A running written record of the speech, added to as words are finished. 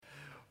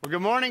Well,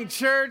 good morning,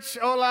 church.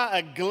 Hola,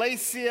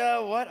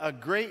 Iglesia. What a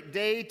great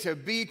day to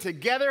be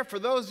together. For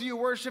those of you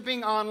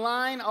worshiping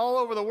online all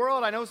over the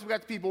world, I know we've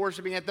got people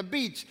worshiping at the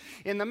beach,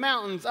 in the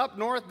mountains, up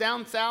north,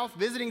 down south,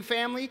 visiting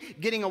family,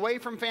 getting away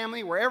from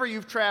family, wherever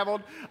you've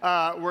traveled.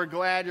 We're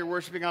glad you're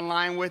worshiping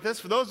online with us.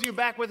 For those of you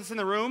back with us in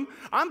the room,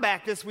 I'm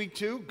back this week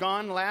too,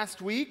 gone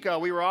last week.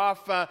 We were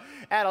off at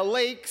a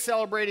lake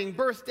celebrating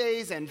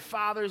birthdays and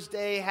Father's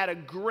Day. Had a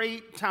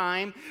great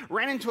time.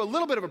 Ran into a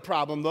little bit of a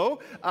problem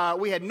though.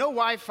 We had no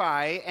Wi-Fi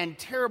and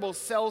terrible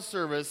cell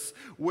service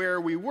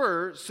where we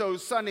were, so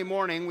Sunday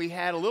morning we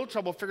had a little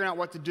trouble figuring out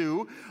what to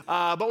do,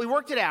 but we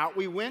worked it out.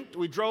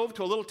 We drove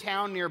to a little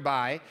town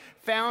nearby,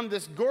 found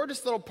this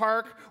gorgeous little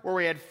park where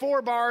we had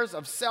 4 bars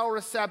of cell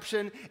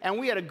reception, and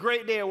we had a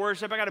great day of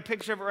worship. I got a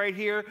picture of it right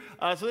here.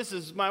 So this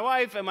is my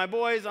wife and my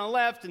boys on the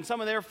left and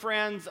some of their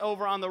friends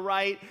over on the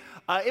right.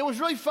 It was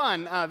really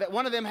fun.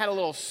 One of them had a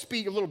little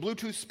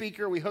Bluetooth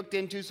speaker we hooked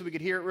into so we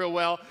could hear it real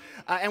well.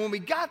 And when we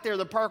got there,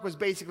 the park was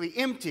basically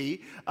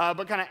empty.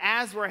 But kind of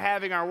as we're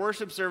having our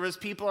worship service,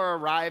 people are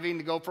arriving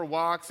to go for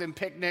walks and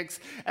picnics.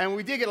 And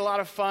we did get a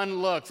lot of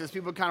fun looks as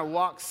people kind of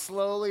walk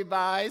slowly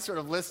by, sort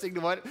of listening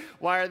to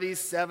why are these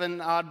 7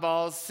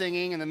 oddballs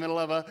singing in the middle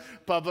of a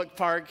public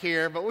park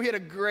here. But we had a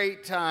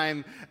great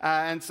time.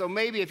 And so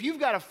maybe if you've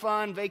got a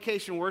fun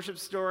vacation worship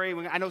story,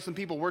 I know some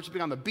people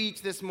worshiping on the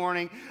beach this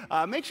morning,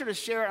 make sure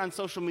to share it on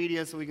social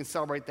media so we can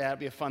celebrate that. It'll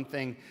be a fun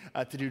thing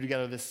to do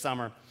together this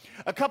summer.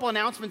 A couple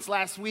announcements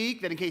last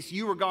week that in case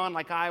you were gone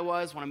like I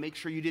was, want to make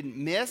sure you didn't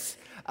miss.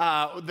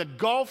 The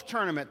golf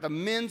tournament, the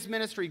men's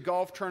ministry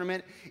golf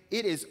tournament,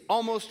 it is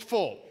almost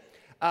full.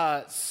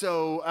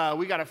 So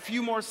we got a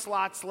few more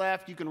slots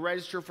left. You can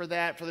register for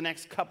that for the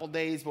next couple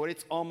days, but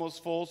it's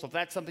almost full. So if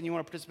that's something you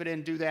want to participate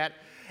in, do that.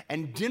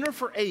 And Dinner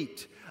for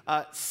 8.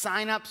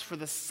 Sign-ups for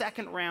the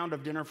second round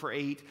of Dinner for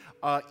 8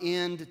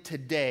 end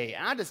today.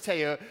 And I'll just tell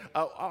you,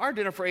 our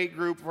Dinner for 8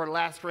 group for the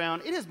last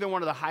round, it has been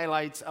one of the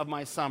highlights of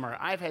my summer.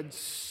 I've had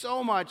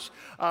so much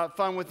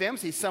fun with them.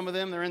 See some of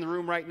them, they're in the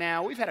room right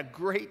now. We've had a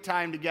great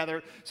time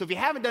together. So if you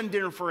haven't done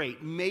Dinner for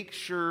 8, make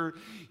sure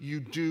you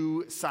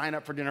do sign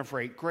up for Dinner for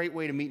 8. Great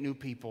way to meet new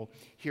people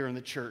here in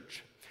the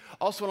church.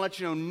 Also want to let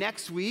you know,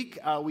 next week,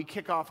 we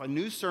kick off a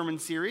new sermon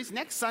series.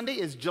 Next Sunday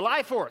is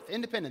July 4th,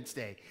 Independence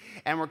Day.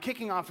 And we're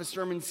kicking off a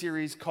sermon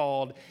series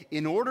called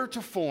In Order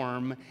to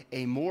Form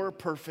a More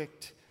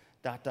Perfect...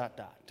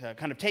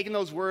 Kind of taking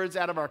those words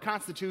out of our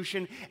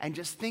Constitution and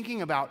just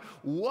thinking about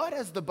what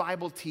does the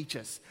Bible teach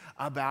us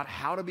about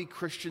how to be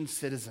Christian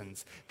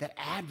citizens that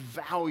add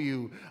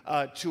value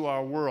to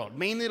our world.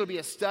 Mainly it'll be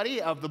a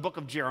study of the book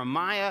of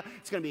Jeremiah.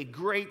 It's going to be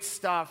great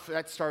stuff.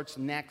 That starts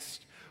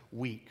next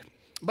week.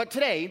 But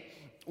today,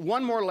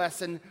 one more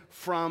lesson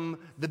from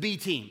the B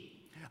team.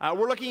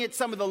 We're looking at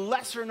some of the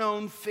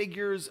lesser-known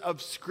figures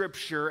of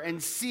Scripture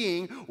and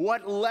seeing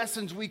what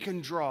lessons we can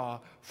draw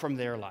from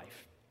their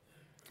life.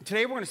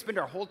 Today, we're going to spend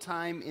our whole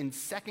time in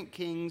 2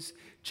 Kings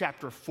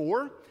chapter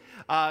 4.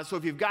 So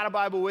if you've got a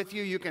Bible with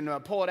you, you can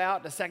pull it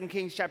out to 2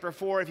 Kings chapter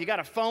 4. If you got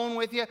a phone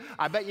with you,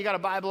 I bet you got a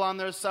Bible on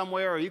there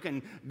somewhere, or you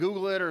can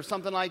Google it or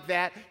something like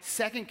that.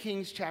 2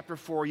 Kings chapter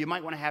 4, you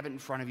might want to have it in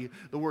front of you.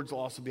 The words will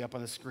also be up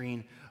on the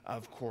screen,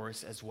 of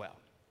course, as well.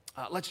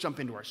 Let's jump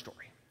into our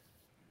story.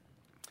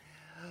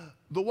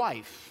 The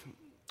wife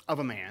of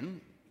a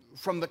man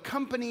from the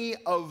company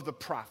of the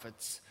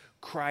prophets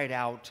cried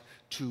out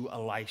to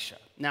Elisha.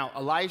 Now,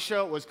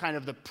 Elisha was kind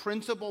of the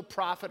principal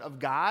prophet of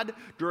God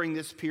during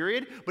this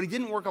period, but he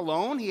didn't work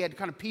alone. He had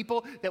kind of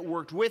people that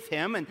worked with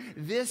him, and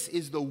this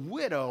is the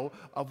widow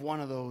of one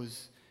of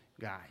those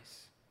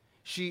guys.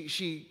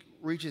 She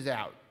reaches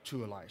out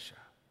to Elisha.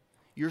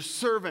 Your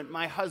servant,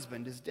 my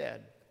husband, is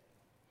dead,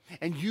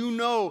 and you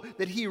know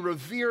that he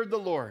revered the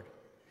Lord.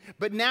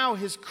 But now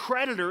his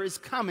creditor is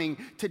coming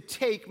to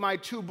take my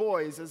 2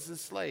 boys as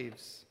his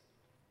slaves.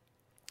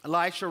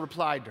 Elisha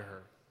replied to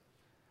her,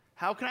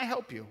 how can I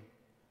help you?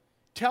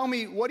 Tell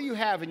me, what do you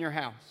have in your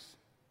house?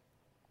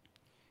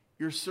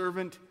 Your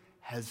servant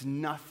has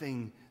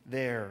nothing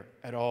there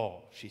at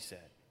all, she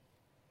said,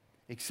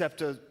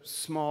 except a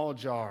small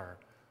jar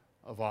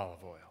of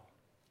olive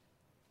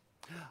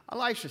oil.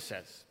 Elisha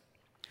says,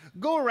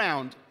 go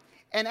around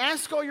and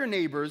ask all your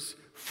neighbors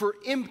for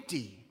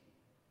empty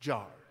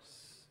jars.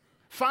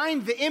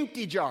 Find the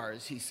empty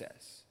jars, he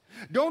says.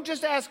 Don't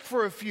just ask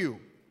for a few.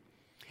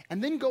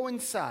 And then go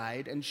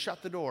inside and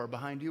shut the door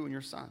behind you and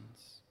your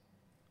sons.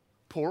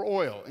 Pour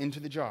oil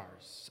into the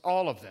jars,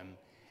 all of them,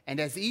 and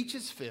as each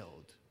is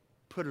filled,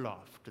 put it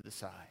off to the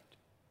side.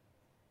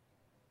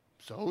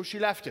 So she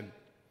left him,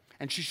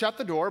 and she shut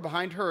the door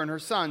behind her and her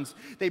sons.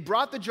 They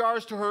brought the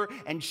jars to her,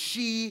 and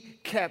she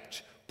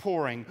kept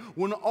pouring.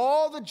 When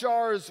all the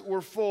jars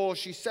were full,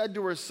 she said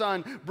to her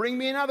son, bring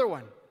me another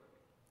one.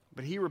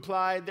 But he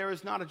replied, there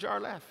is not a jar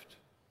left.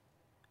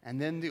 And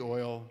then the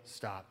oil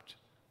stopped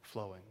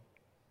flowing.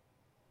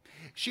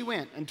 She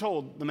went and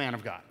told the man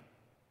of God.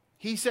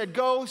 He said,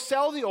 go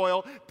sell the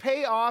oil,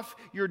 pay off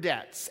your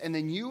debts, and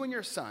then you and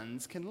your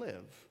sons can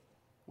live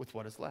with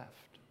what is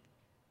left.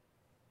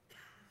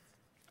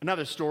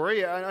 Another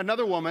story,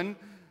 another woman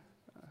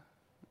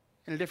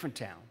in a different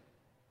town.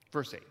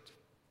 Verse 8.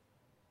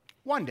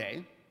 One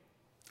day,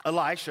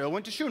 Elisha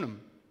went to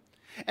Shunem,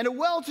 and a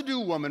well-to-do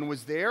woman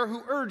was there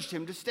who urged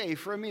him to stay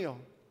for a meal.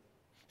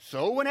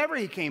 So whenever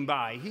he came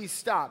by, he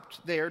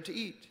stopped there to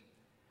eat.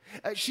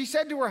 She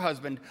said to her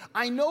husband,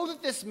 I know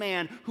that this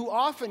man who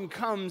often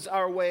comes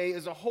our way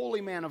is a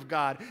holy man of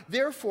God.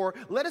 Therefore,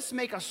 let us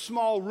make a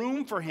small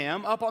room for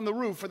him up on the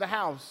roof of the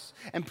house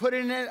and put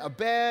in it a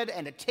bed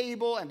and a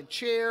table and a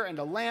chair and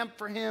a lamp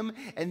for him,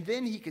 and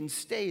then he can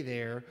stay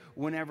there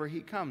whenever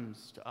he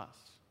comes to us.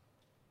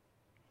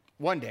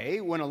 One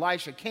day, when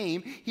Elisha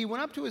came, he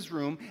went up to his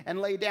room and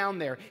lay down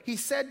there. He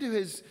said to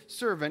his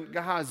servant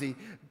Gehazi,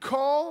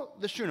 call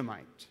the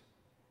Shunammite.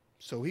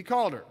 So he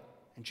called her,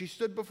 and she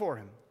stood before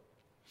him.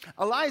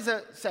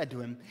 Elijah said to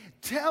him,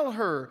 tell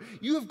her,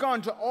 you have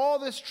gone to all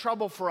this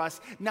trouble for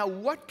us. Now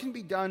what can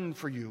be done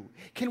for you?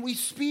 Can we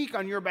speak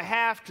on your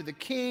behalf to the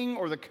king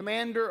or the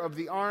commander of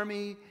the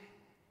army?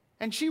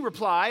 And she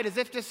replied, as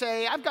if to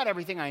say, I've got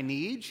everything I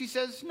need. She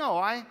says, no,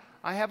 I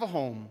have a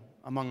home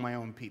among my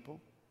own people.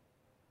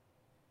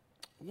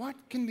 What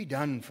can be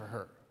done for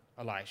her?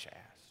 Elisha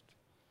asked.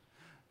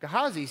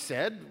 Gehazi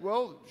said,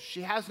 well,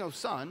 she has no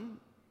son,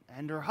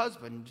 and her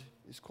husband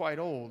is quite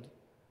old.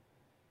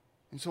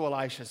 And so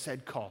Elisha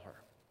said, call her.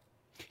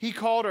 He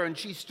called her, and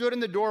she stood in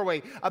the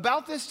doorway.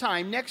 About this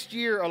time next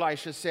year,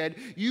 Elisha said,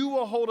 you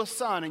will hold a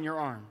son in your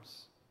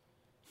arms.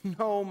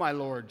 No, my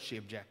lord, she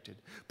objected.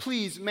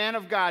 Please, man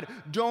of God,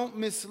 don't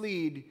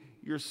mislead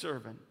your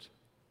servant.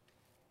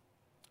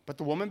 But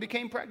the woman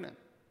became pregnant.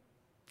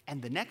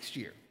 And the next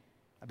year,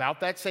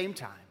 about that same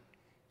time,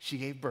 she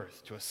gave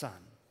birth to a son,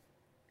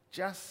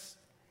 just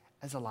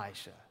as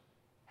Elisha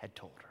had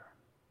told her.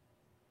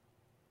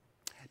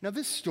 Now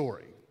this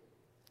story,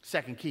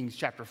 2 Kings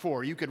chapter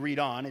 4, you could read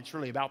on. It's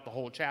really about the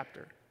whole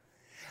chapter.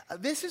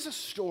 This is a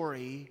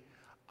story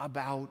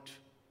about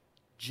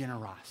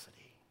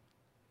generosity.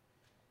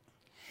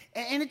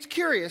 And it's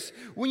curious,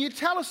 when you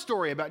tell a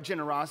story about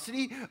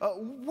generosity,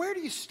 where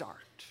do you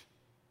start?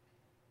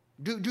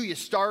 Do you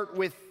start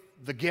with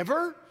the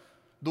giver,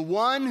 the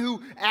one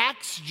who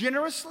acts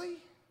generously?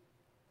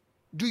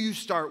 Do you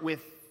start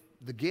with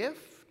the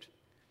gift,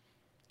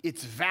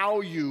 its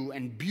value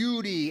and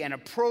beauty and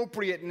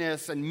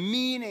appropriateness and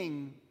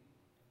meaning?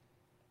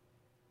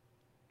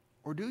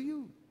 Or do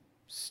you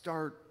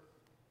start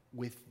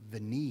with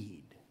the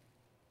need?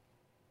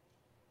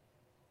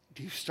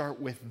 Do you start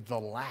with the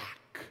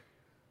lack,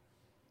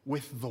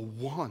 with the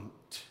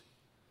want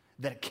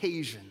that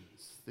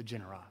occasions the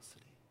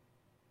generosity?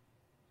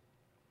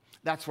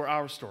 That's where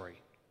our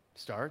story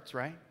starts,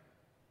 right?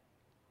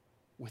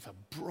 With a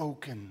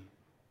broken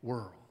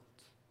world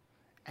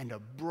and a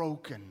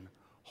broken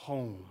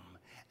home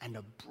and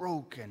a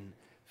broken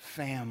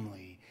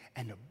family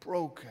and a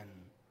broken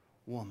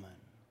woman.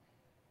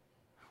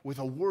 With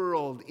a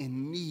world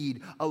in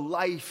need, a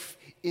life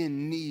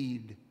in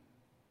need.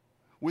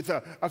 With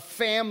a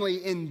family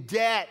in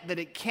debt that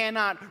it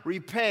cannot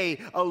repay,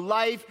 a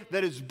life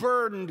that is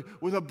burdened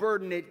with a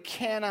burden it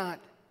cannot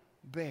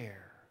bear.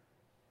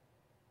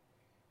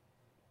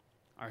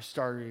 Her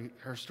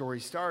story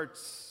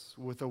starts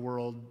with a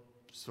world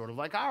sort of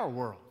like our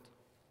world.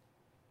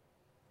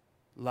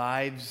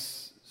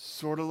 Lives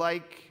sort of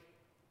like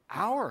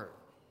our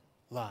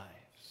lives.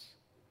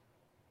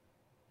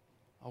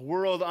 A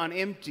world on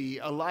empty,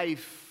 a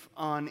life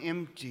on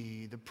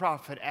empty. The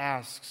prophet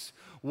asks,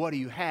 what do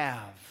you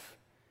have?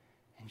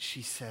 And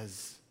she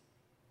says,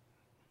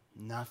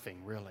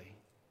 nothing really.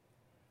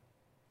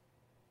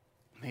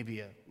 Maybe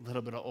a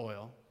little bit of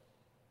oil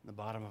in the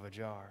bottom of a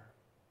jar.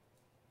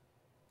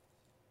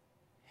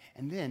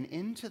 And then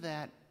into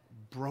that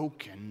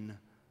broken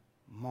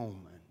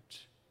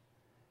moment,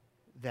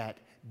 that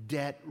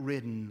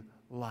debt-ridden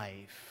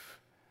life,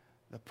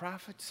 the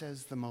prophet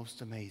says the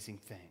most amazing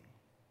thing.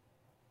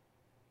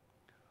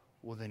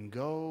 Well, then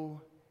go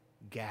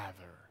gather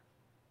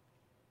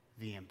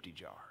the empty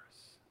jars.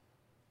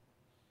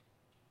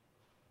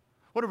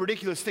 What a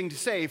ridiculous thing to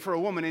say for a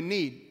woman in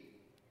need.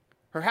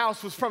 Her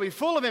house was probably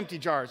full of empty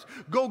jars.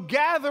 Go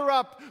gather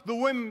up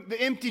the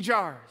empty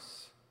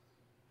jars.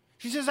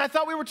 She says, I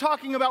thought we were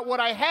talking about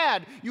what I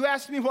had. You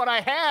asked me what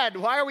I had.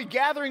 Why are we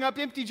gathering up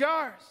empty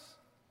jars?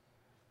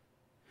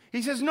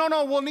 He says, no,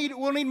 we'll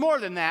need more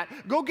than that.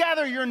 Go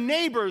gather your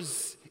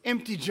neighbor's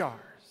empty jars.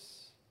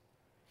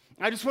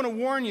 I just want to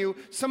warn you,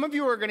 some of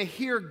you are going to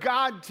hear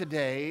God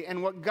today,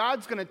 and what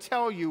God's going to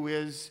tell you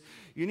is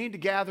you need to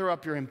gather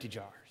up your empty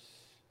jars.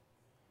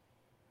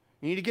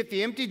 You need to get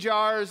the empty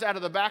jars out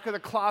of the back of the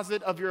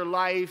closet of your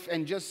life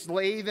and just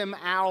lay them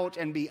out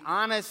and be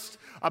honest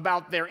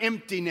about their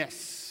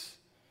emptiness.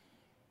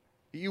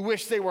 You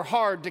wish they were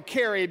hard to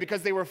carry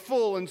because they were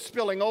full and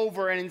spilling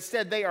over, and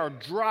instead they are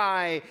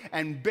dry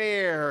and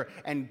bare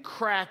and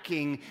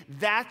cracking.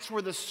 That's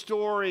where the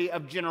story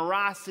of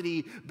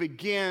generosity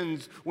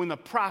begins, when the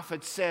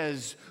prophet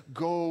says,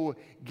 go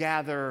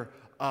gather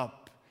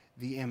up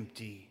the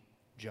empty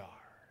jars.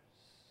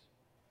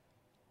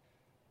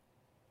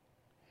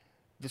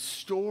 The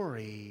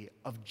story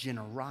of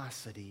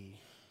generosity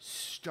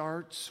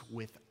starts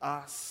with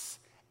us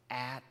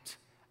at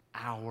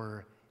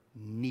our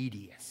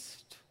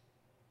neediest,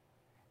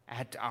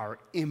 at our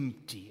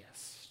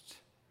emptiest,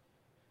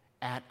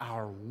 at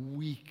our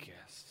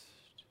weakest.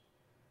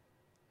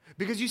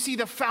 Because you see,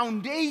 the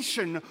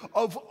foundation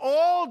of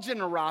all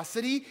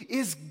generosity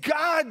is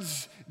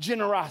God's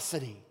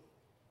generosity.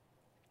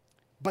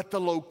 But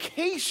the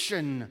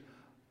location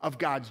of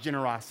God's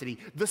generosity,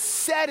 the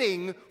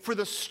setting for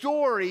the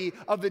story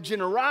of the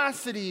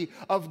generosity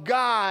of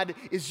God,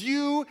 is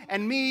you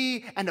and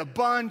me and a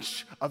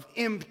bunch of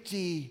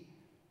empty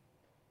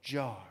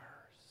jars.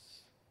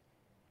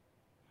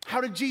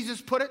 How did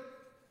Jesus put it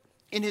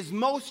in his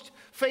most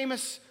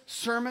famous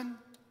sermon?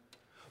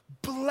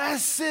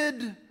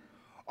 Blessed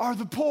are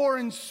the poor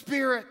in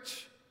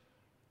spirit,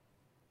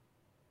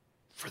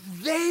 for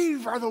they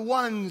are the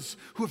ones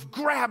who have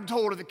grabbed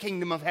hold of the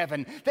kingdom of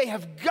heaven. They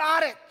have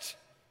got it.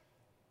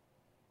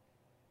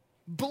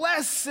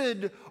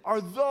 Blessed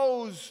are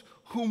those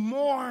who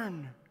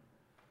mourn,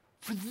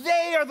 for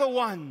they are the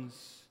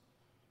ones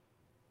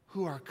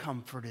who are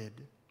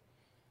comforted.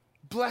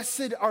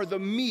 Blessed are the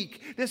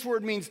meek. This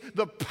word means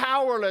the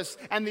powerless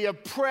and the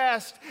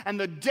oppressed and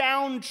the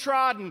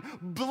downtrodden.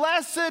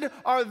 Blessed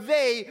are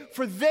they,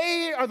 for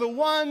they are the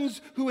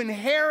ones who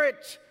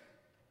inherit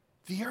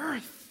the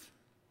earth.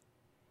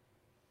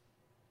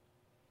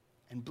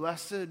 And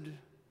blessed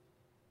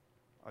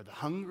are the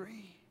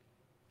hungry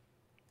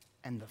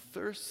and the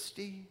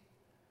thirsty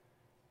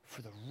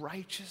for the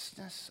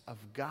righteousness of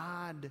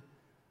God,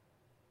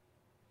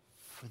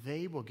 for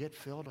they will get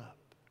filled up.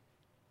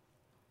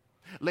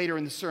 Later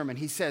in the sermon,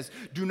 he says,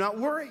 do not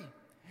worry,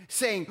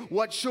 saying,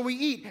 what shall we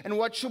eat, and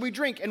what shall we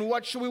drink, and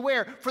what shall we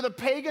wear? For the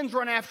pagans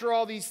run after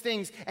all these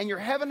things, and your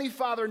heavenly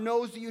Father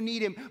knows that you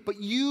need him.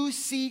 But you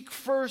seek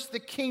first the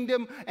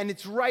kingdom and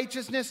its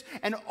righteousness,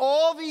 and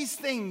all these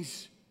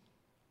things,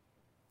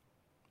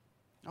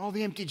 all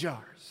the empty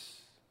jars,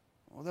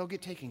 well, they'll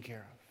get taken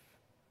care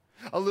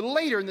of. A little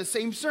later in the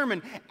same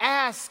sermon,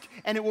 ask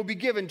and it will be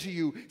given to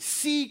you.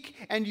 Seek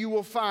and you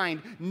will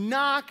find.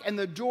 Knock and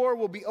the door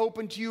will be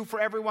open to you.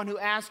 For everyone who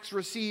asks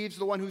receives.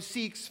 The one who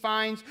seeks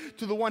finds.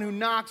 To the one who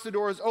knocks, the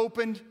door is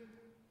opened.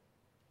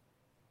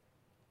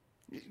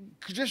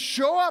 Just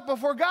show up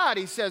before God,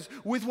 he says,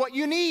 with what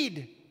you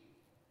need.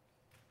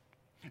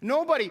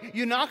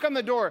 You knock on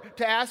the door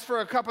to ask for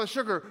a cup of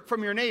sugar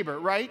from your neighbor,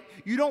 right?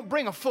 You don't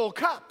bring a full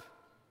cup.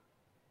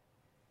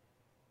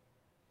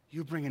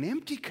 You bring an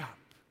empty cup.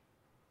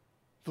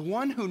 The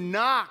one who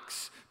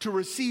knocks to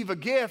receive a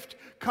gift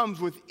comes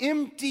with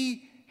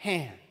empty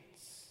hands,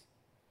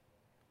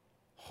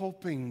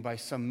 hoping by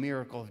some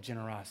miracle of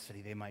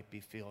generosity they might be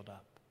filled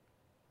up.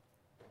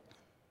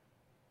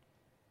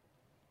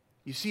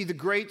 You see, the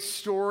great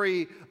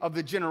story of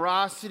the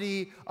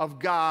generosity of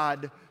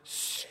God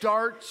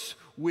starts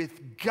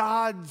with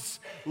God's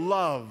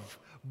love,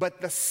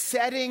 but the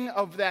setting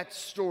of that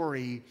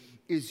story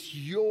is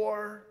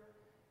your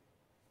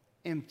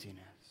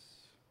emptiness.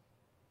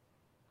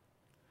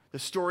 The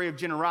story of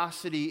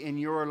generosity in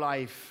your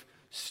life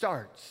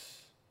starts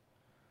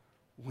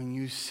when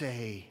you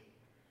say,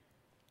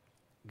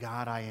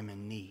 God, I am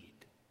in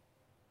need.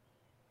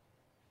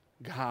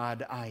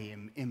 God, I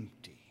am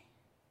empty.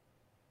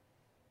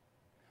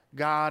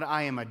 God,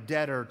 I am a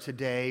debtor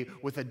today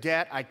with a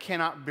debt I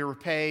cannot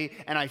repay,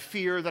 and I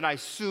fear that I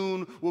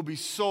soon will be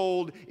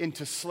sold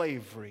into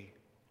slavery.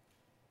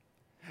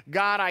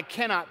 God, I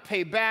cannot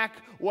pay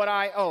back what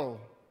I owe.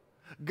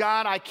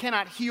 God, I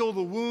cannot heal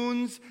the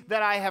wounds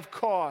that I have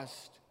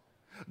caused.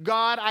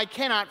 God, I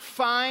cannot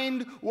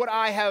find what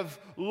I have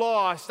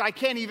lost. I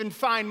can't even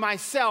find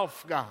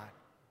myself, God.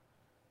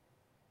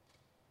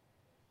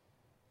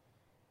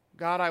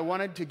 God, I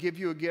wanted to give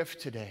you a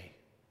gift today,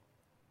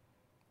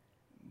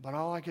 but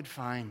all I could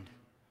find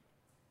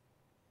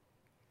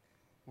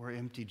were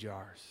empty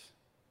jars.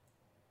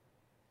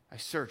 I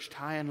searched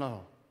high and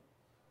low,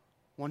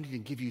 wanting to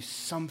give you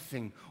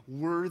something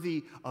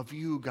worthy of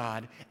you,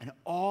 God, and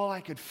all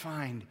I could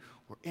find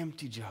were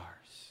empty jars.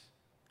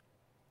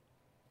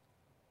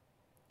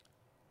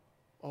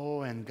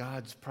 Oh, and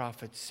God's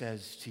prophet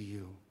says to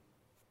you,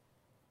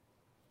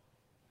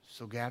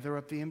 so gather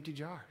up the empty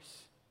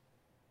jars.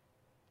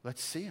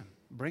 Let's see them.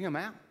 Bring them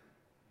out.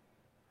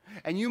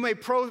 And you may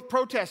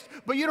protest,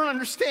 but you don't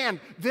understand.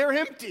 They're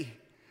empty.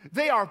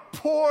 They are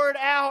poured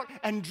out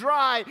and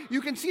dry.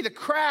 You can see the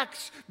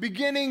cracks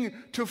beginning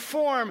to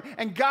form.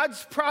 And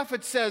God's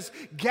prophet says,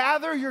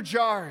 gather your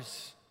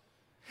jars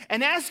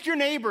and ask your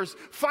neighbors.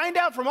 Find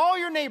out from all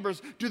your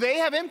neighbors, do they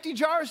have empty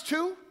jars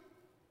too?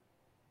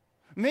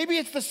 Maybe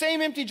it's the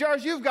same empty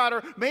jars you've got,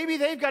 or maybe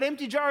they've got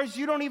empty jars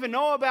you don't even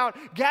know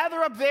about. Gather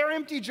up their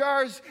empty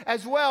jars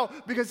as well,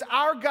 because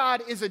our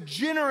God is a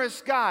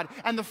generous God,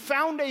 and the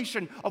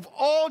foundation of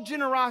all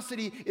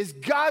generosity is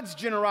God's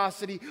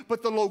generosity,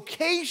 but the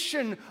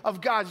location of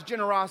God's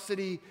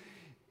generosity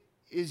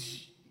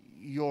is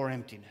your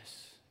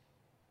emptiness,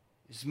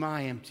 is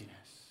my emptiness.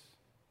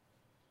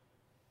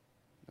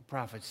 The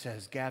prophet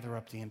says, gather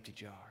up the empty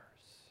jars.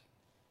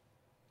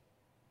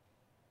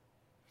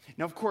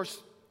 Now, of course,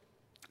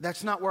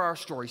 that's not where our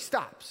story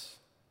stops.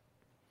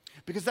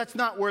 because that's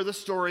not where the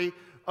story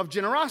of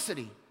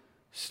generosity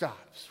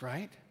stops,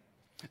 right?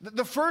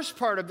 The first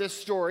part of this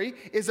story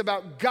is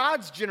about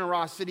God's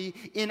generosity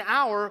in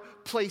our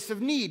place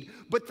of need.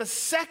 But the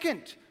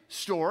second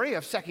story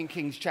of 2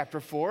 Kings chapter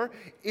 4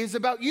 is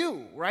about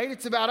you, right?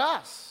 It's about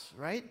us,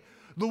 right?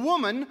 The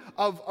woman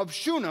of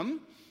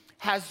Shunem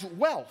has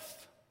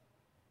wealth,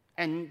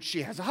 and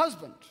she has a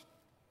husband,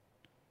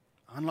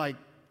 unlike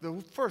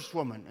the first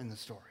woman in the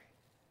story.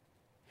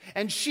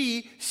 And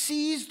she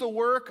sees the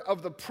work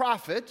of the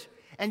prophet,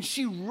 and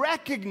she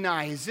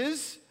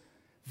recognizes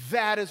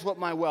that is what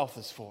my wealth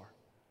is for.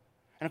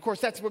 And of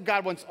course, that's what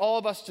God wants all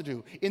of us to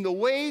do. In the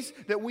ways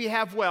that we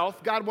have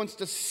wealth, God wants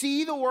to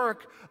see the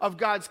work of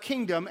God's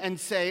kingdom and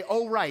say,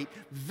 oh, right,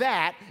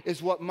 that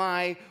is what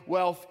my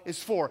wealth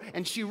is for.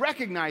 And she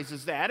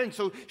recognizes that, and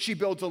so she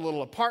builds a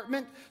little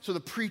apartment so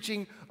the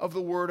preaching of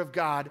the word of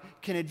God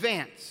can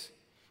advance.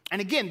 And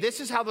again, this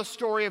is how the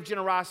story of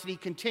generosity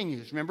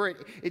continues. Remember,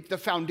 the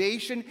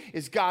foundation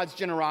is God's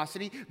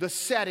generosity. The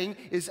setting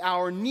is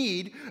our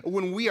need.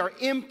 When we are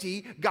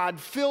empty, God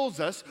fills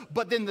us.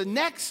 But then the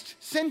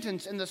next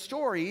sentence in the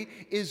story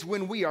is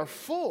when we are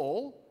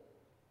full,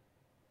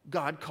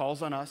 God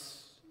calls on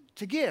us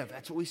to give.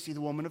 That's what we see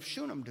the woman of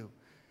Shunem do.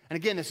 And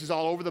again, this is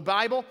all over the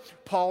Bible.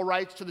 Paul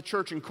writes to the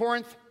church in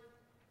Corinth,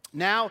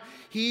 now,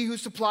 he who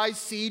supplies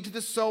seed to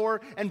the sower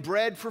and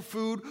bread for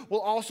food will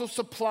also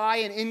supply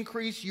and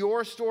increase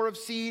your store of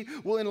seed,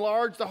 will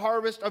enlarge the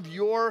harvest of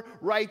your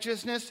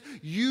righteousness.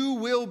 You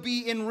will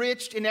be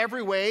enriched in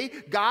every way.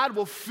 God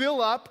will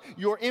fill up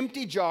your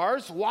empty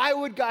jars. Why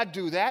would God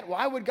do that?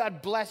 Why would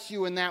God bless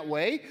you in that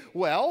way?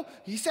 Well,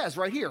 he says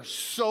right here,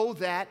 so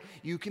that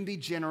you can be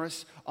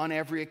generous on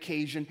every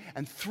occasion,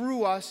 and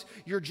through us,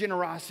 your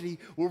generosity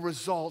will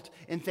result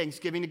in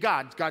thanksgiving to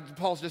God.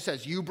 Paul just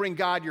says, you bring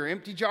God your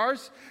empty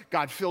jars,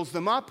 God fills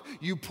them up,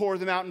 you pour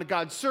them out into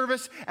God's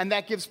service, and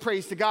that gives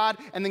praise to God,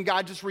 and then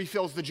God just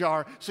refills the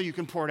jar so you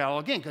can pour it out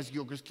again, because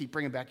you'll just keep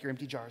bringing back your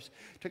empty jars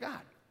to God.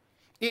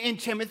 In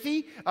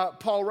Timothy,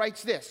 Paul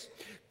writes this,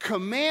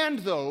 command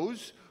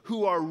those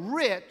who are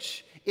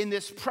rich in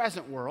this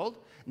present world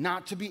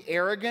not to be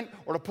arrogant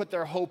or to put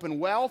their hope in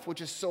wealth,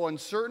 which is so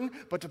uncertain,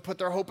 but to put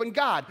their hope in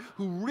God,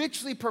 who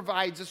richly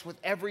provides us with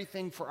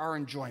everything for our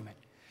enjoyment.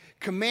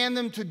 Command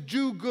them to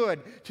do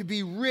good, to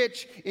be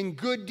rich in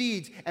good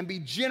deeds, and be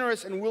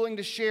generous and willing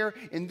to share.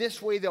 In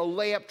this way, they'll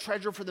lay up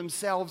treasure for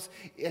themselves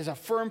as a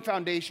firm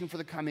foundation for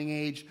the coming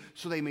age,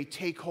 so they may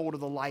take hold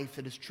of the life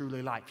that is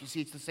truly life. You see,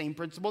 it's the same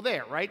principle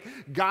there, right?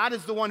 God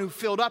is the one who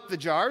filled up the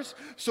jars,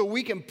 so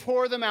we can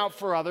pour them out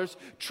for others,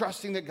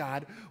 trusting that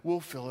God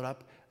will fill it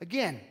up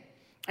again.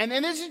 And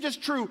this is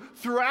just true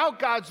throughout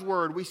God's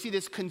word. We see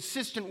this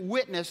consistent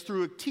witness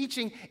through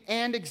teaching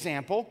and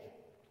example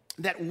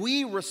that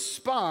we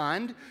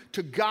respond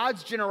to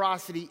God's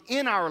generosity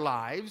in our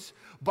lives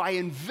by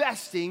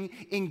investing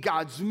in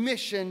God's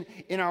mission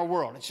in our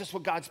world. It's just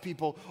what God's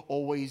people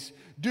always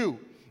do.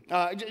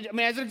 As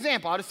an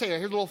example, I'll just say,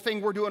 here's a little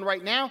thing we're doing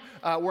right now.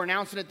 We're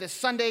announcing it this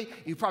Sunday.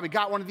 You probably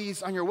got one of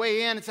these on your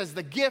way in. It says,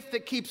 the gift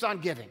that keeps on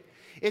giving.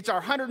 It's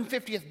our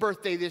 150th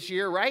birthday this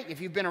year, right?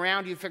 If you've been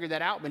around, you've figured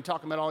that out. We've been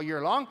talking about it all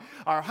year long.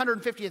 Our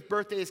 150th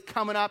birthday is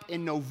coming up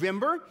in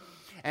November.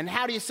 And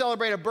how do you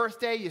celebrate a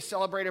birthday? You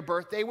celebrate a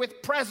birthday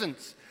with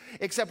presents.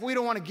 Except we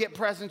don't want to get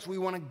presents, we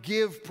want to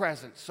give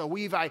presents. So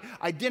we've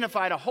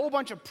identified a whole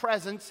bunch of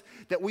presents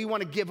that we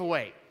want to give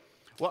away.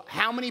 Well,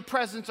 how many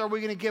presents are we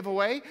going to give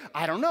away?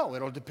 I don't know.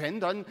 It'll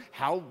depend on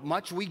how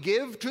much we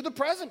give to the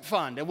present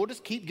fund. And we'll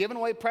just keep giving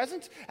away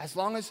presents as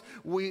long as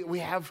we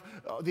have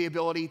the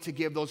ability to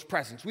give those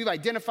presents. We've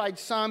identified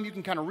some. You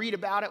can kind of read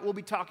about it. We'll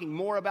be talking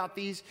more about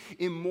these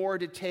in more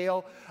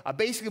detail.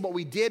 Basically, what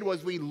we did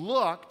was we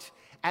looked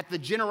at the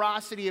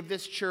generosity of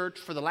this church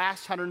for the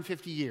last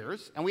 150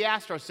 years, and we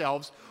asked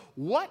ourselves,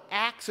 what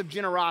acts of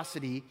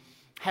generosity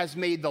has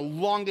made the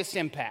longest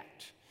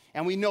impact?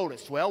 And we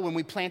noticed, well, when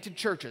we planted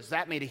churches,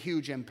 that made a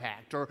huge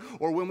impact. Or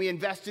when we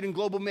invested in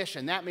global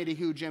mission, that made a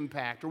huge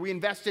impact. Or we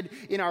invested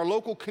in our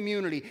local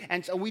community.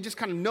 And so we just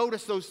kind of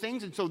noticed those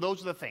things, and so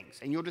those are the things.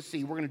 And you'll just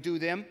see, we're going to do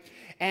them.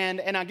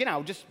 And again,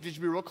 I'll just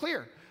be real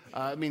clear.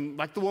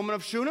 Like the woman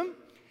of Shunem,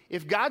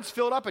 if God's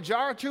filled up a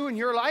jar or two in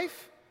your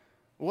life,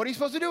 what are you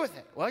supposed to do with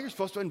it? Well, you're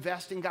supposed to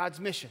invest in God's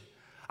mission.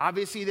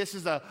 Obviously, this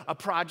is a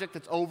project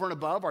that's over and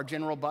above our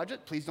general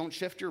budget. Please don't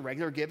shift your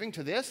regular giving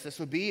to this. This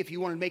would be if you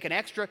want to make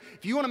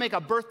if you want to make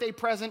a birthday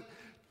present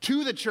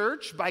to the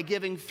church by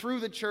giving through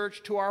the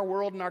church to our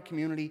world and our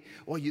community,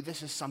 well,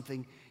 this is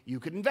something you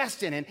could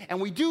invest in.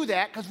 And we do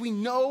that because we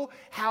know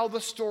how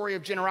the story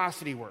of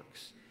generosity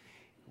works.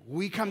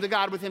 We come to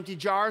God with empty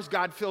jars,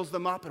 God fills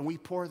them up, and we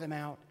pour them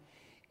out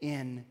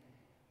in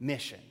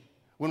mission.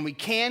 When we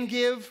can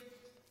give,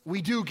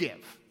 we do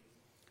give.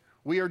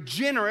 We are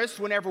generous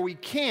whenever we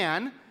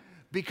can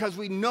because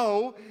we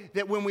know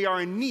that when we are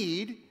in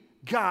need,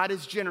 God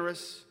is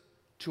generous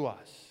to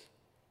us.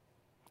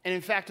 And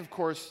in fact, of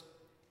course,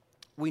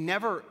 we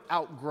never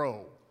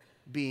outgrow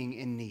being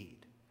in need.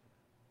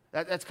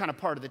 That's kind of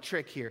part of the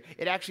trick here.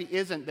 It actually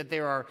isn't that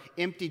there are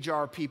empty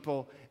jar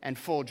people and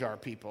full jar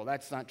people.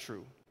 That's not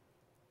true.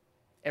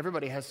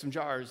 Everybody has some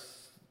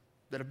jars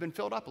that have been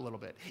filled up a little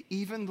bit.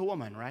 Even the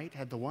woman, right,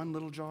 had the one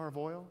little jar of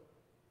oil.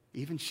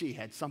 Even she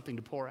had something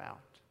to pour out.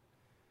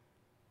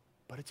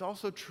 But it's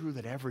also true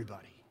that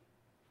everybody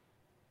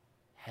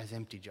has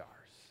empty jars.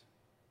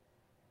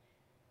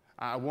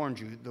 I warned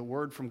you, the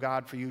word from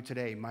God for you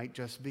today might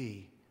just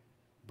be,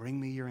 bring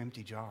me your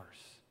empty jars.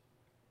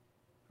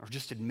 Or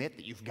just admit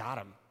that you've got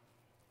them,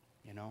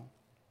 you know.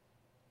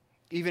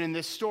 Even in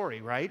this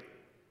story, right?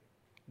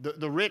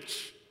 The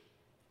rich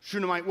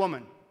Shunammite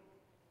woman,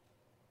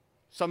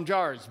 some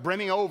jars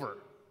brimming over,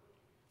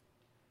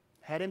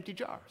 had empty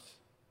jars.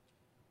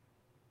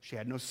 She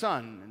had no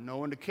son and no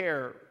one to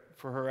care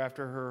for her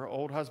after her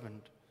old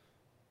husband,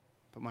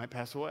 but might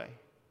pass away.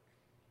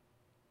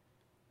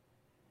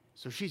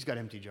 So she's got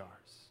empty jars.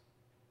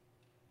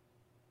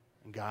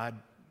 And God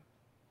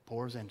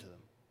pours into them.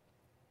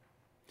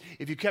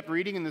 If you kept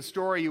reading in the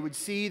story, you would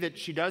see that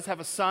she does have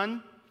a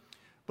son,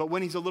 but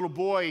when he's a little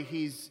boy,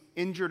 he's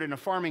injured in a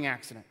farming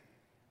accident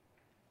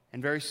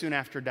and very soon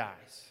after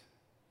dies.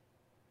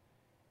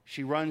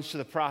 She runs to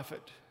the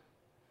prophet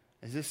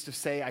as this to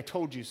say, I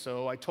told you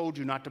so. I told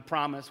you not to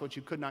promise what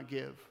you could not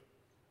give.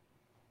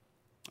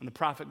 And the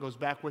prophet goes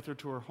back with her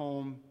to her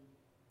home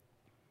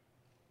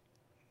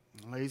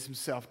and lays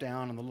himself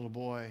down on the little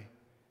boy,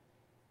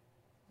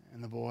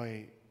 and the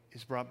boy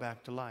is brought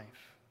back to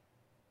life.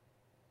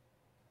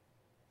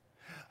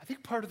 I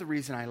think part of the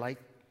reason I like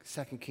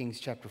 2 Kings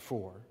chapter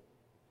 4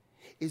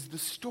 is the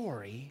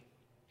story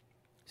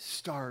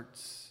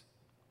starts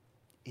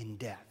in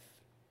death.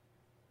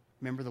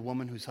 Remember the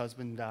woman whose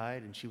husband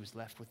died and she was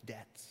left with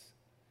debts?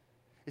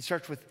 It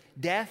starts with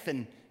death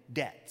and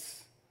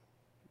debts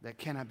that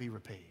cannot be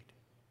repaid.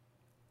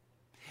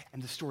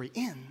 And the story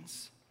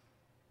ends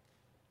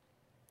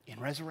in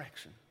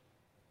resurrection.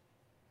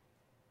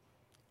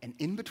 And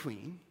in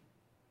between,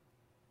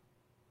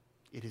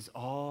 it is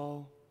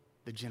all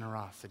the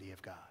generosity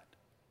of God.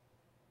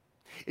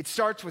 It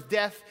starts with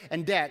death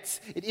and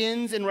debts. It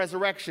ends in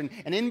resurrection.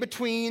 And in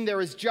between,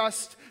 there is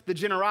just the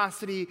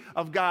generosity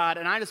of God.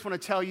 And I just want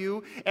to tell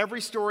you,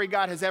 every story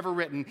God has ever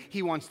written,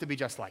 He wants to be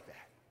just like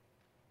that.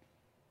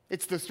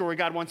 It's the story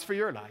God wants for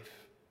your life.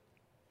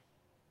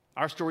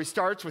 Our story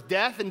starts with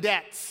death and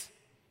debts.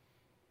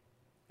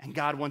 And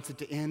God wants it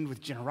to end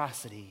with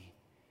generosity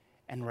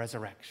and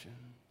resurrection.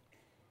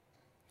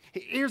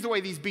 Here's the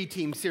way these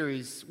B-Team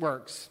series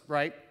works,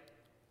 right?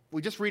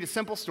 We just read a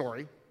simple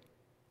story,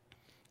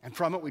 and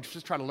from it we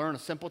just try to learn a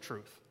simple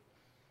truth.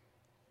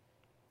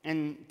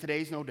 And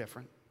today's no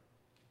different.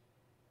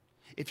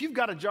 If you've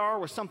got a jar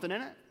with something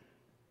in it,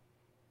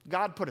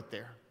 God put it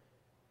there.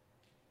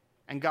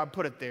 And God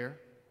put it there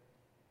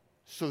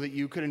so that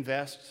you could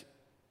invest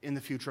in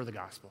the future of the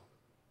gospel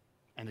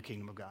and the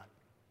kingdom of God.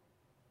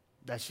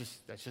 That's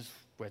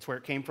where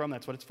it came from.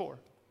 That's what it's for.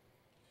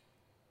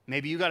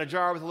 Maybe you got a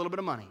jar with a little bit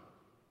of money.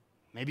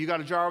 Maybe you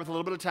got a jar with a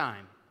little bit of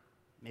time.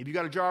 Maybe you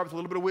got a jar with a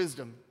little bit of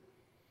wisdom.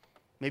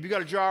 Maybe you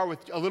got a jar with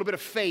a little bit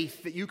of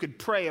faith that you could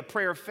pray a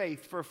prayer of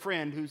faith for a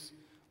friend who's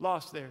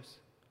lost theirs.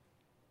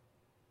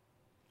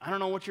 I don't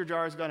know what your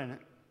jar has got in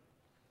it.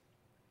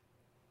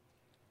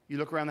 You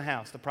look around the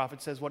house. The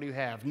prophet says, what do you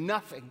have?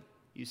 Nothing,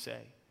 you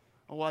say.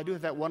 Oh, well, I do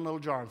have that one little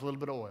jar with a little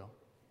bit of oil.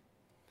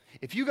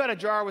 If you got a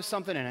jar with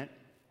something in it,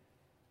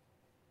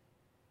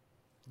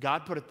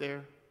 God put it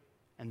there,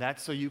 and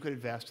that's so you could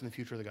invest in the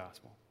future of the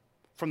gospel.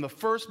 From the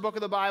first book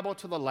of the Bible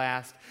to the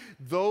last,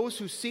 those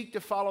who seek to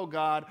follow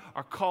God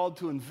are called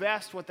to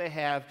invest what they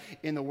have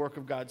in the work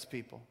of God's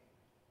people.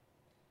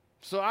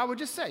 So I would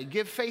just say,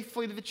 give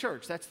faithfully to the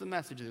church. That's the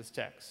message of this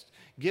text.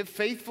 Give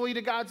faithfully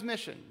to God's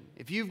mission.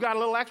 If you've got a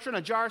little extra in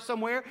a jar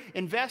somewhere,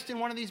 invest in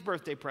one of these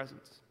birthday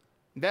presents.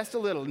 Invest a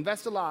little,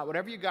 invest a lot,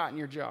 whatever you got in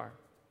your jar.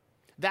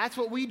 That's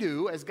what we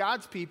do as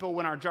God's people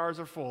when our jars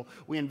are full.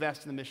 We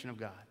invest in the mission of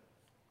God.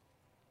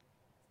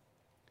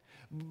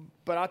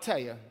 But I'll tell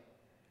you,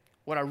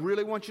 what I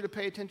really want you to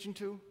pay attention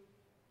to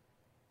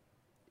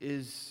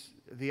is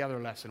the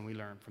other lesson we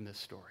learned from this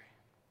story.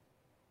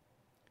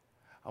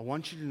 I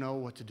want you to know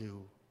what to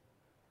do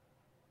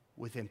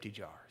with empty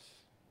jars.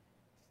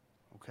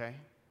 Okay?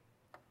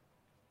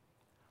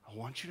 I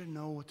want you to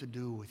know what to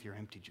do with your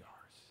empty jars.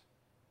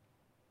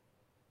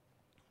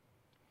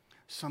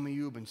 Some of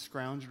you have been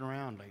scrounging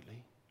around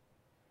lately,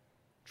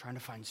 trying to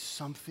find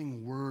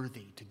something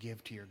worthy to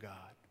give to your God.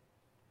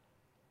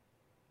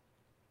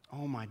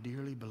 Oh, my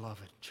dearly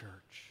beloved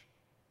church,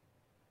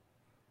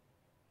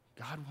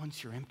 God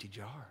wants your empty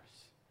jars.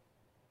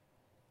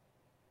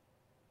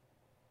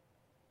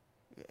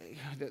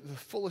 The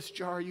fullest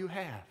jar you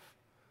have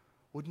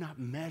would not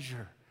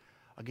measure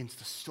against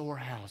the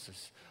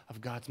storehouses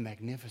of God's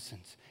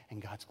magnificence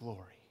and God's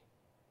glory.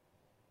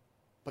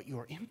 But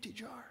your empty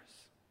jars,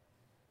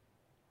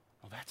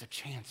 well, that's a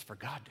chance for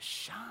God to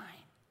shine.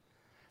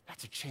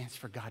 That's a chance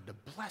for God to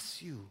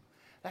bless you.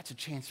 That's a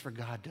chance for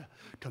God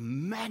to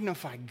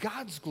magnify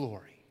God's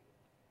glory.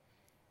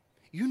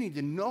 You need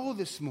to know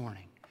this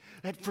morning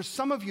that for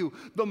some of you,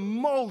 the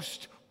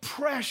most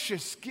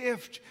precious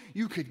gift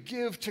you could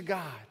give to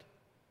God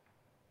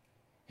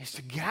is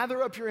to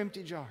gather up your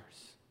empty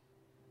jars,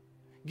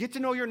 Get to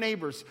know your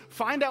neighbors.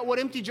 Find out what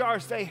empty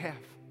jars they have.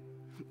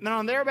 And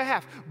on their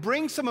behalf,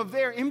 bring some of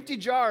their empty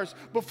jars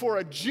before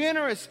a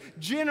generous,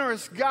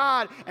 generous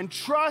God and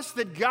trust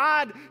that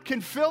God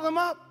can fill them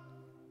up.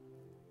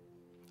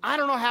 I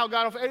don't know how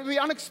God will, it'll be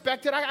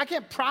unexpected. I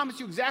can't promise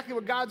you exactly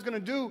what God's going to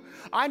do.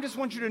 I just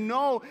want you to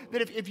know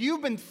that if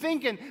you've been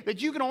thinking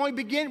that you can only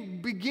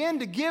begin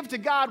to give to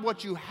God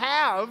what you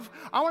have,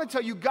 I want to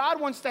tell you, God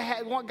wants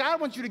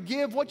you to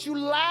give what you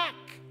lack.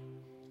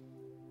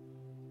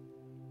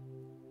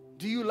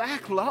 Do you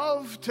lack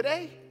love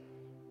today?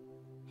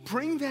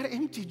 Bring that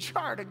empty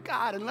jar to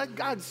God and let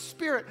God's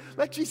Spirit,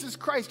 let Jesus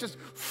Christ just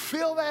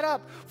fill that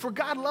up. For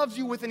God loves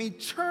you with an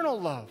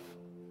eternal love.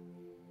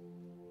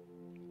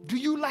 Do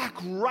you lack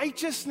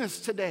righteousness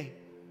today?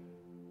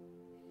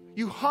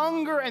 You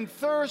hunger and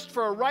thirst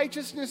for a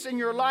righteousness in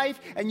your life,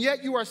 and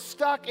yet you are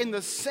stuck in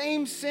the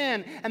same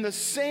sin and the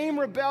same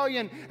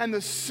rebellion and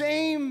the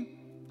same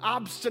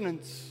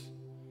obstinance.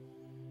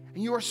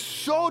 And you are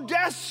so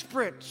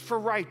desperate for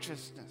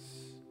righteousness.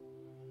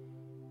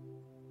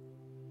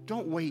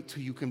 Don't wait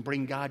till you can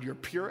bring God your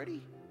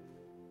purity,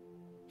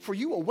 for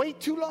you will wait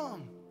too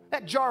long.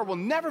 That jar will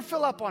never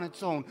fill up on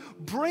its own.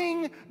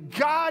 Bring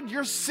God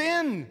your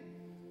sin,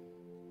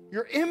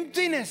 your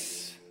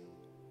emptiness.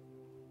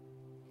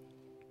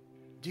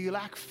 Do you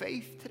lack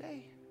faith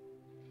today?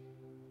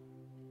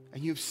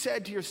 And you've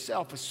said to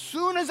yourself, as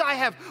soon as I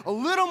have a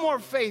little more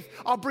faith,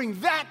 I'll bring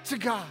that to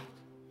God.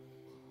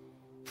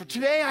 For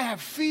today I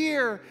have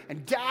fear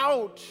and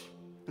doubt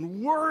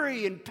and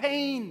worry and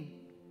pain.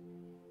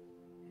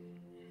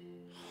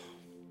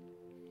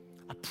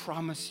 I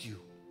promise you,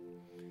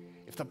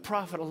 if the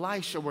prophet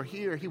Elisha were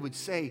here, he would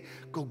say,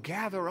 go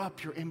gather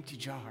up your empty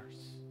jars.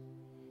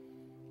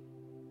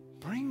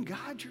 Bring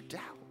God your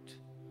doubt.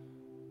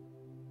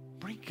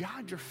 Bring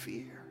God your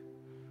fear.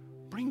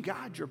 Bring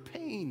God your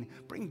pain.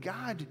 Bring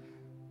God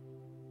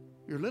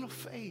your little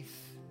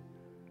faith.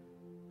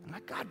 And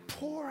let God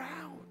pour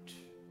out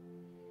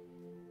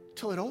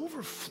till it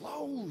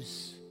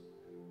overflows.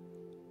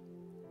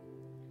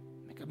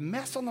 Make a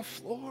mess on the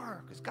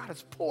floor because God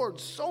has poured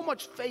so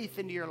much faith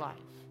into your life.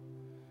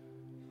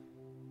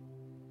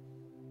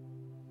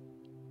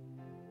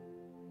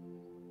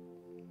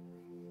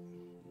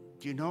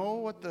 Do you know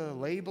what the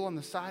label on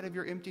the side of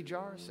your empty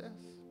jar says?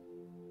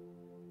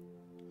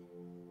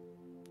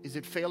 Is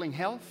it failing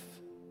health?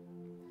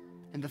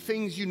 And the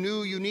things you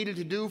knew you needed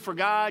to do for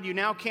God, you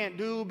now can't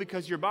do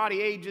because your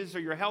body ages or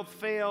your health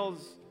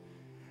fails.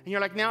 And you're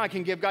like, now I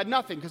can give God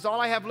nothing because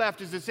all I have left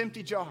is this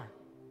empty jar.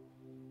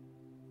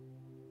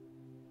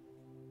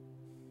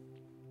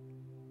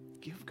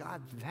 Give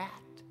God that.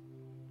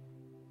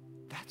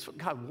 That's what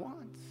God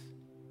wants.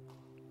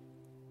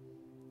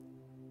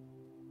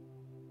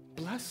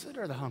 Blessed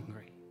are the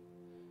hungry.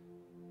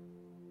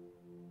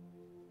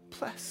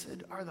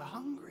 Blessed are the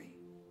hungry,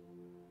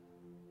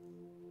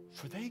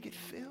 for they get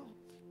filled.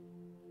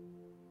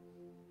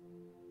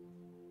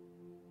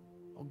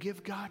 Oh,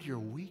 give God your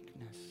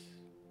weakness.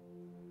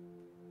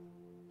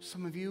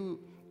 Some of you,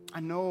 I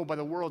know by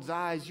the world's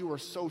eyes, you are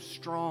so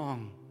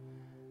strong.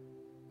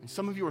 And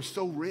some of you are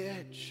so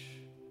rich.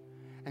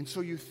 And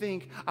so you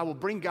think, I will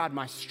bring God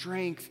my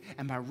strength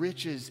and my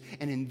riches,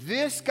 and in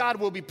this God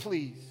will be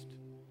pleased.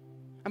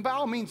 And by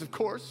all means, of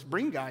course,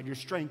 bring God your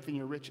strength and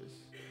your riches.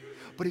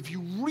 But if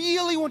you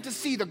really want to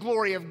see the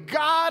glory of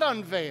God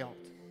unveiled,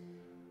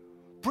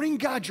 bring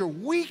God your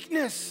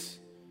weakness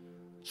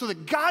so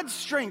that God's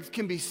strength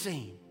can be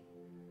seen.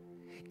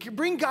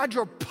 Bring God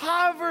your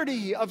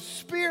poverty of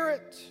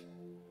spirit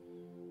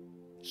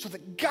so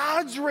that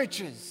God's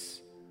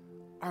riches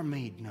are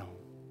made known.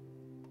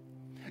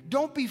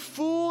 Don't be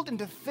fooled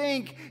into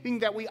thinking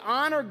that we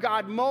honor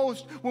God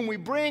most when we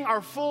bring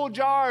our full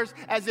jars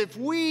as if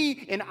we,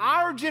 in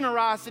our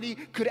generosity,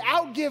 could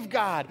outgive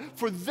God.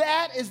 For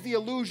that is the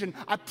illusion.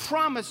 I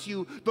promise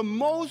you, the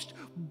most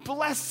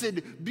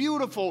blessed,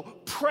 beautiful,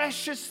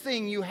 precious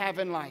thing you have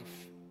in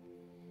life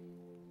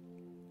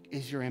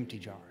is your empty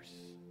jars,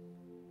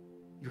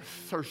 your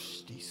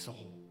thirsty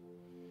soul,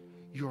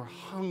 your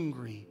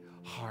hungry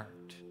heart.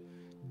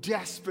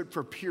 Desperate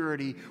for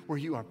purity where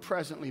you are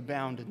presently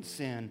bound in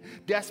sin.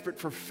 Desperate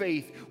for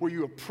faith where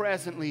you are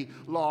presently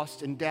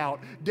lost in doubt.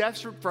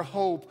 Desperate for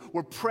hope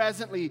where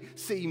presently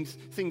seems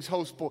things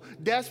hopeful.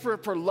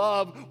 Desperate for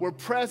love where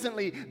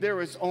presently there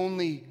is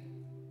only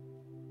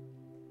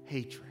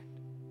hatred.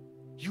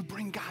 You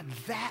bring God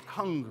that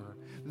hunger,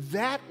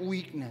 that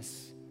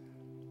weakness.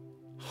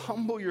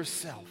 Humble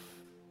yourself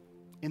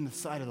in the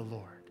sight of the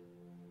Lord,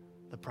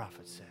 the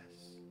prophet says.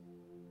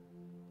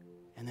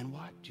 And then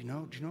what? Do you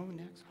know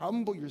next?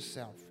 Humble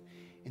yourself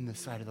in the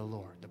sight of the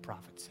Lord, the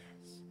prophet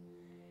says.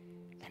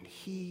 And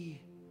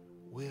he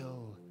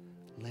will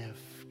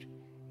lift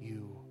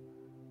you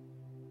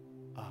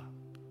up.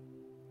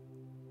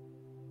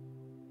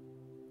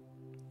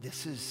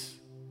 This is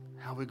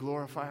how we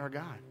glorify our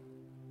God.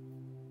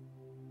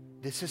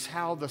 This is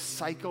how the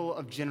cycle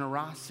of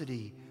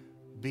generosity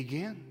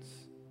begins.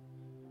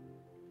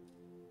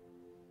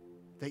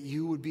 That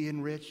you would be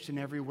enriched in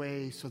every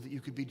way so that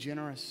you could be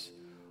generous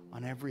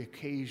on every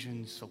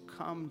occasion. So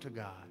come to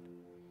God.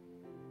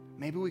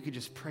 Maybe we could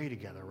just pray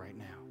together right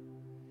now.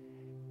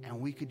 And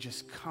we could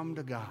just come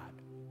to God,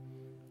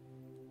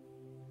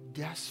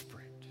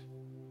 desperate,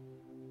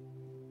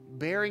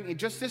 bearing, in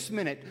just this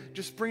minute,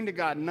 just bring to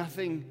God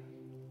nothing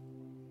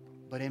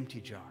but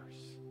empty jars.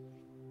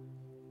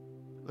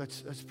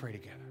 Let's pray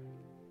together.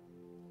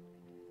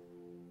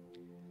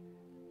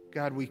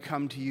 God, we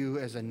come to you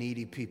as a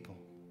needy people.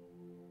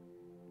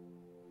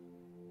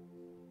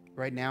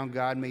 Right now,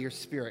 God, may your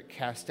Spirit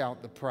cast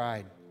out the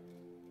pride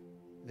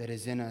that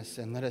is in us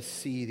and let us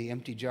see the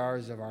empty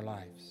jars of our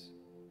lives.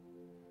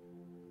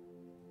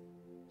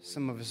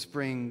 Some of us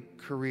bring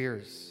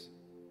careers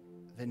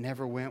that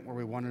never went where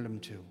we wanted them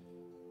to,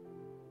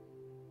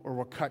 or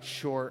were cut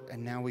short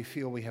and now we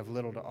feel we have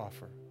little to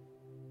offer.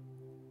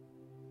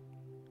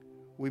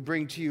 We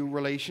bring to you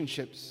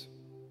relationships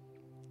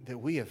that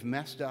we have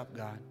messed up,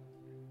 God,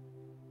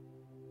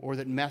 or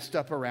that messed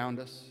up around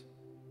us,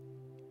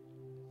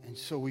 and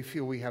so we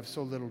feel we have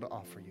so little to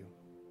offer you.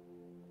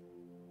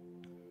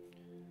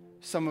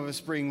 Some of us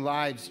bring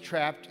lives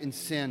trapped in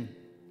sin,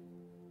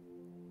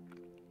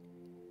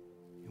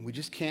 and we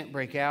just can't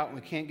break out, and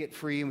we can't get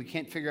free, and we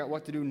can't figure out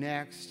what to do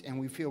next, and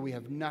we feel we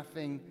have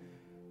nothing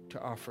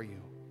to offer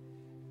you.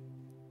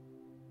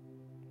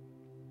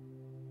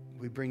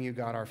 We bring you,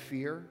 God, our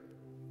fear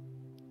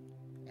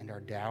and our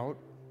doubt.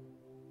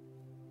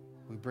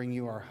 We bring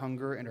you our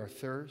hunger and our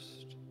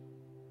thirst.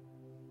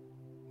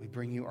 We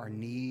bring you our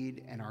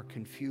need and our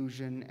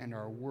confusion and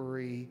our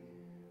worry.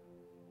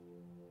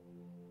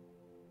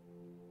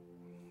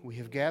 We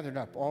have gathered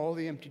up all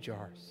the empty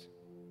jars.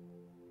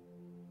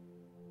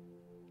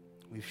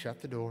 We've shut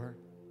the door.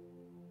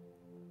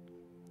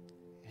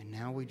 And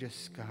now we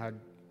just, God,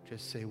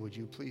 just say, would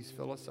you please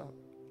fill us up?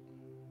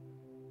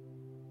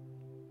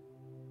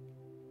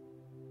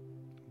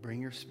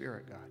 Bring your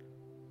Spirit, God.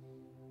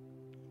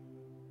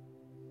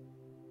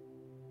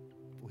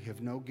 We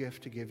have no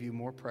gift to give you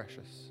more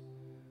precious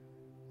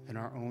than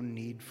our own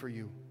need for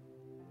you,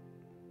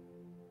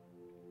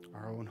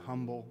 our own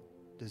humble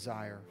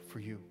desire for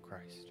you,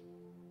 Christ.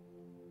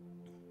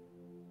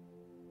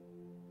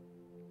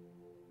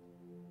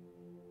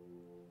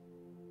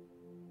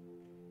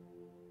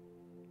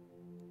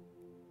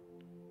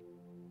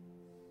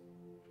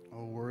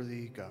 O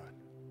worthy God,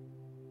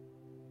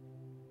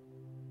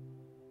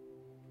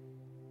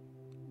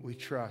 we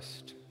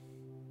trust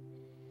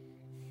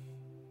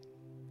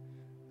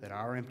that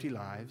our empty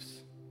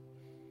lives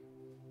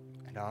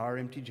and our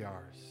empty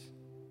jars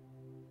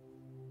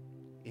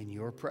in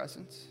your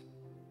presence,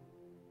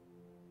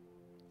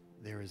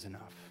 there is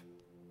enough.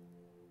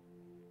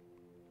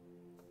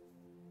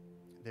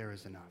 There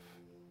is enough.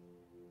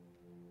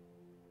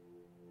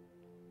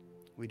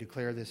 We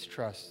declare this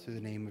trust through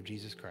the name of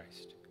Jesus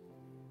Christ.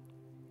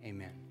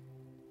 Amen.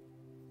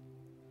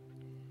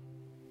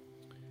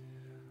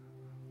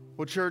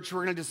 Well, church,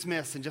 we're going to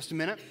dismiss in just a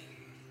minute.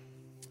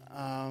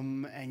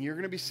 And you're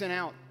going to be sent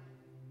out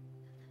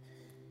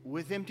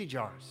with empty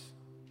jars,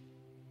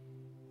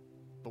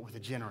 but with a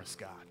generous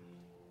God.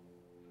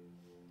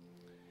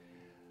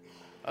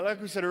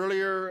 Like we said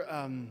earlier,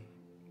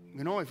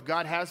 if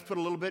God has put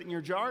a little bit in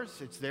your jars,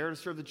 it's there to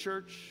serve the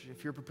church.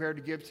 If you're prepared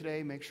to give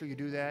today, make sure you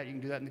do that. You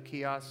can do that in the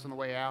kiosks on the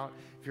way out.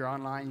 If you're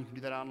online, you can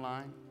do that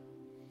online.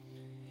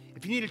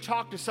 If you need to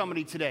talk to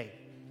somebody today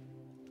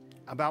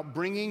about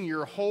bringing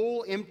your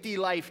whole empty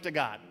life to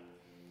God,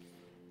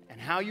 and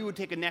how you would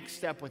take a next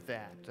step with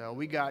that.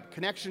 We got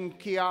connection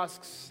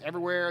kiosks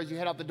everywhere as you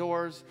head out the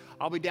doors.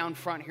 I'll be down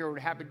front here. We're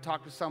happy to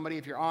talk to somebody.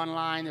 If you're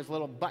online, there's a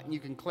little button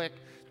you can click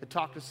to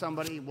talk to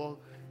somebody. We'll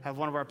have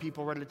one of our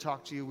people ready to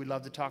talk to you. We'd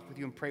love to talk with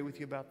you and pray with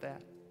you about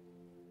that.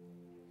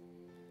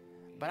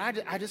 But I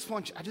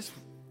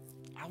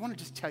want to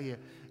just tell you,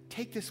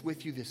 take this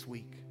with you this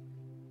week.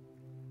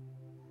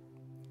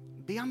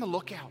 Be on the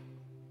lookout.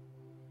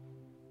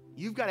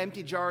 You've got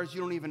empty jars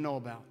you don't even know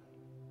about,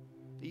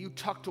 that you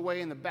tucked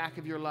away in the back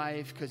of your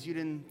life because you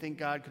didn't think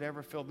God could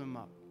ever fill them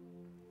up.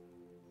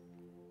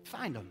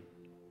 Find them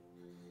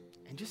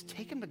and just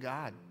take them to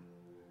God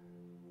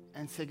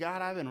and say,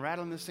 God, I've been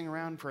rattling this thing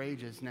around for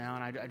ages now,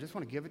 and I just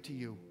want to give it to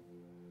you.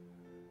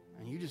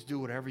 And you just do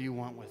whatever you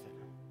want with it.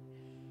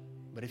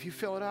 But if you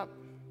fill it up,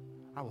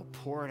 I will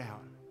pour it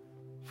out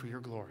for your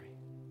glory.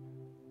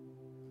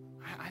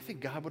 I think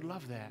God would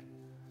love that.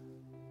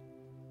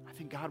 I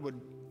think God would.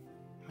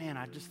 Man,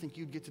 I just think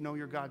you'd get to know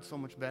your God so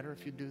much better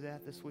if you'd do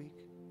that this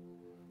week.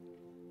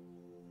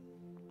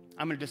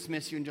 I'm going to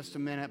dismiss you in just a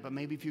minute, but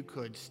maybe if you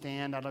could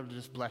stand, I'd love to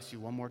just bless you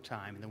one more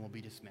time, and then we'll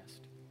be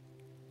dismissed.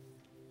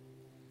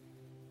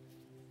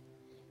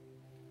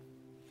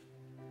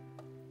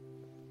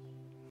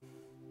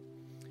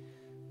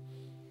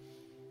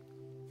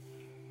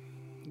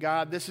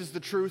 God, this is the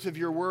truth of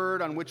your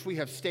word on which we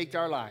have staked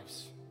our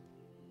lives.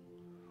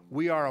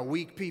 We are a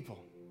weak people,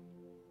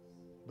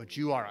 but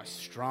you are a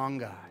strong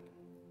God.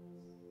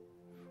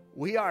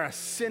 We are a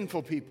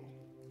sinful people,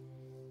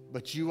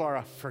 but you are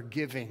a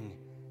forgiving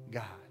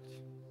God.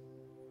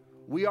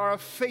 We are a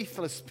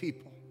faithless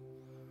people,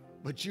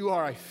 but you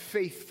are a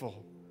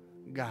faithful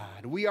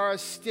God. We are a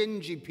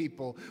stingy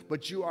people,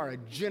 but you are a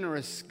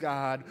generous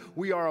God.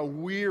 We are a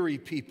weary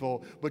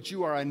people, but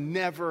you are a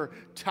never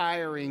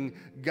tiring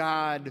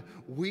God.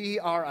 We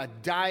are a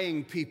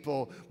dying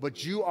people,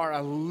 but you are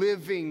a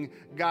living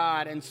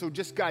God. And so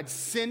just, God,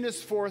 send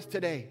us forth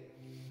today,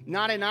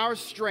 not in our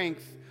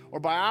strength or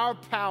by our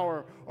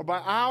power or by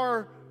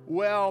our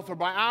wealth or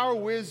by our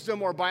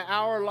wisdom or by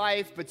our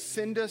life, but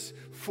send us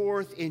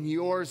forth in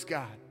yours,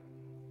 God.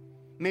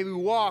 May we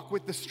walk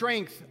with the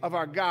strength of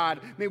our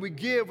God. May we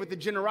give with the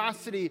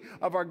generosity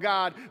of our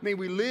God. May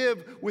we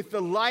live with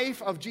the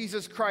life of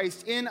Jesus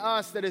Christ in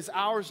us that is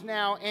ours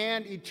now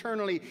and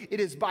eternally. It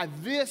is by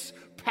this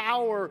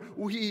power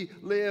we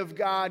live,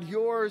 God,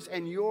 yours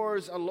and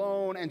yours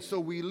alone. And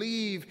so we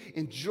leave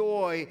in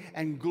joy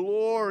and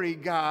glory,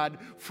 God,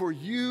 for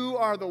you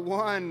are the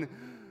one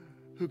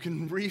who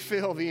can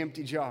refill the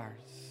empty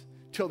jars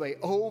till they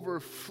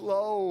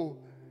overflow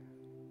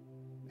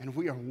and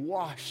we are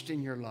washed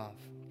in your love.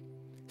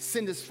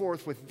 Send us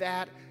forth with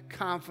that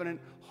confident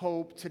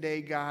hope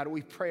today, God.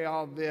 We pray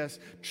all this,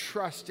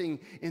 trusting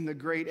in the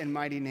great and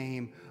mighty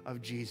name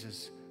of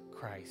Jesus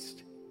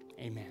Christ.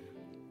 Amen.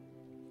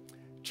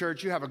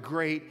 Church, you have a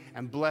great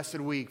and blessed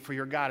week, for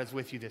your God is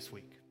with you this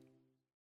week.